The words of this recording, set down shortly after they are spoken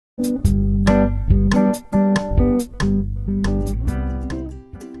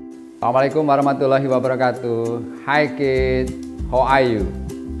Assalamualaikum warahmatullahi wabarakatuh. Hi kids, how are you?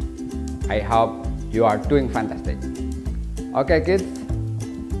 I hope you are doing fantastic. Okay kids,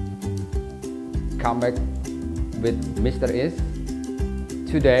 come back with Mr. Is.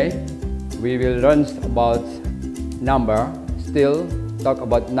 Today we will learn about number. Still talk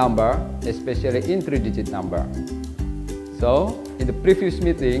about number, especially in 3-digit number. So in the previous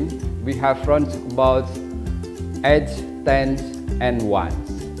meeting we have learned about eights, tens, and ones.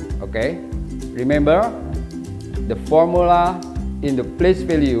 Okay, remember the formula in the place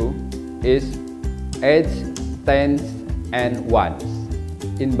value is eights, tens, and ones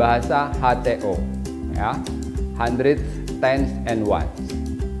in bahasa HTO, ya, hundreds, tens, and ones,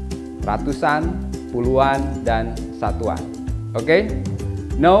 ratusan, puluhan, dan satuan. Okay,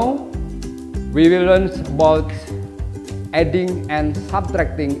 now we will learn about adding and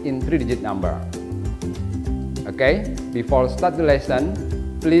subtracting in 3-digit number. Okay, before start the lesson,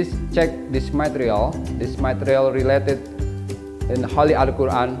 please check this material related in Holy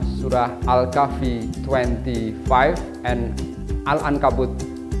Al-Quran, Surah Al-Kahfi 25 and Al-Ankabut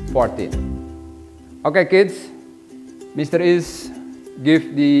 14. Okay kids, Mr. Is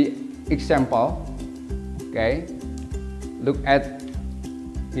give the example. Okay, look at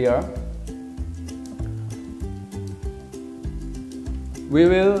here. We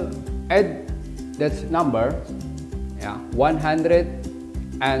will add that number, yeah,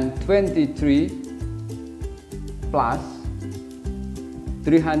 123 plus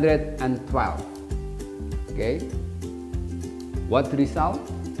 312. Okay, what result?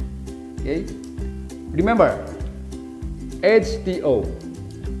 Okay, remember HTO.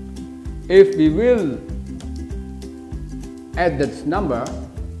 If we will add that number,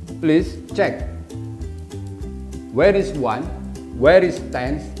 please check where is 1, where is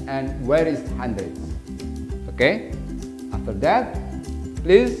tens, and where is hundreds. Okay, after that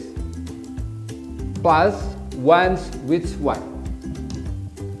please plus ones with 1.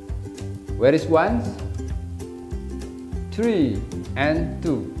 Where is ones? 3 and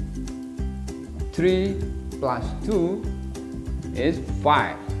 2. 3 plus 2 is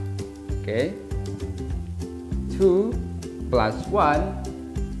 5. Okay, 2 plus 1,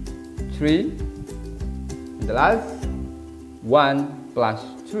 3. The last 1 plus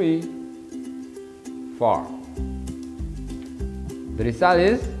 3, 4. The result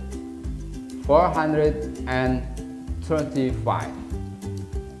is 435.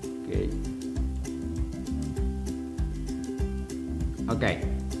 Okay. Okay.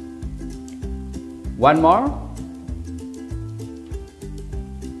 One more.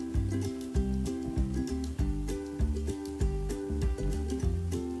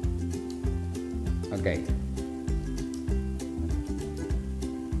 Okay.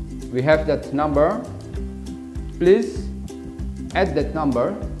 We have that number. Please add that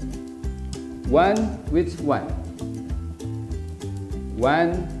number 1 with 1. 1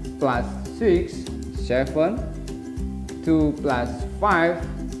 plus 6, 7. 2 plus 5,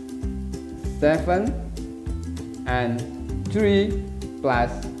 7. And 3 plus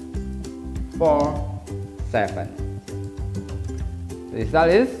 4, 7. The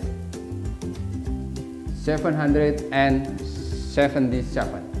result is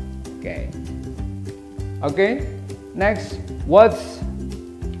 777. Okay. Okay. Next, what's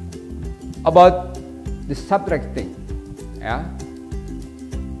about the subtracting? Yeah.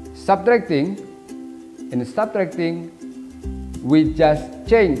 Subtracting. In subtracting, we just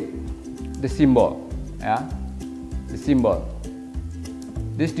change the symbol. Yeah. The symbol.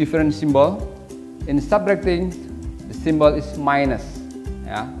 This different symbol. In subtracting, the symbol is minus.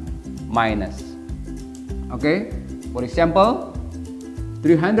 Yeah. Minus. Okay. For example,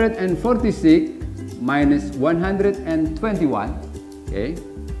 346 minus 121. Okay,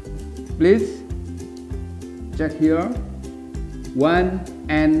 please check here. 1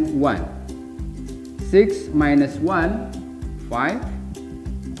 and 1. 6 minus 1, 5.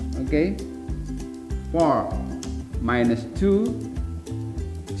 Okay, 4 minus 2,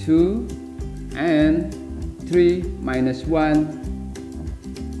 2. And 3 minus 1,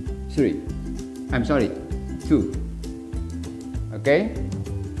 3. I'm sorry, 2. Okay,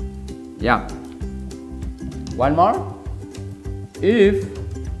 yeah. One more. If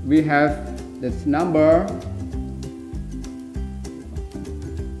we have this number,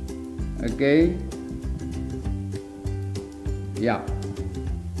 okay, yeah.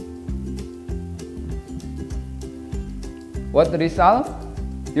 What the result?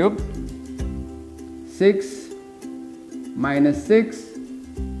 Yup. 6 minus 6,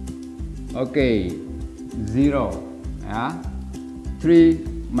 okay, 0. Yeah. 3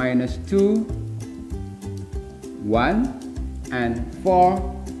 minus 2, 1, and 4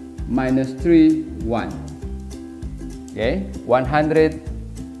 minus 3, 1. Okay,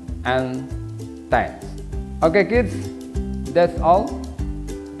 110. Okay kids, that's all.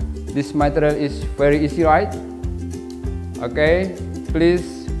 This material is very easy, right? Okay,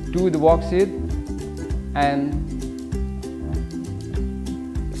 please do the worksheet and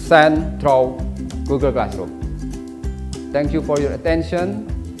send through Google Classroom. Thank you for your attention.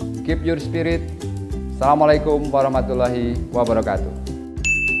 Keep your spirit. Assalamualaikum warahmatullahi wabarakatuh.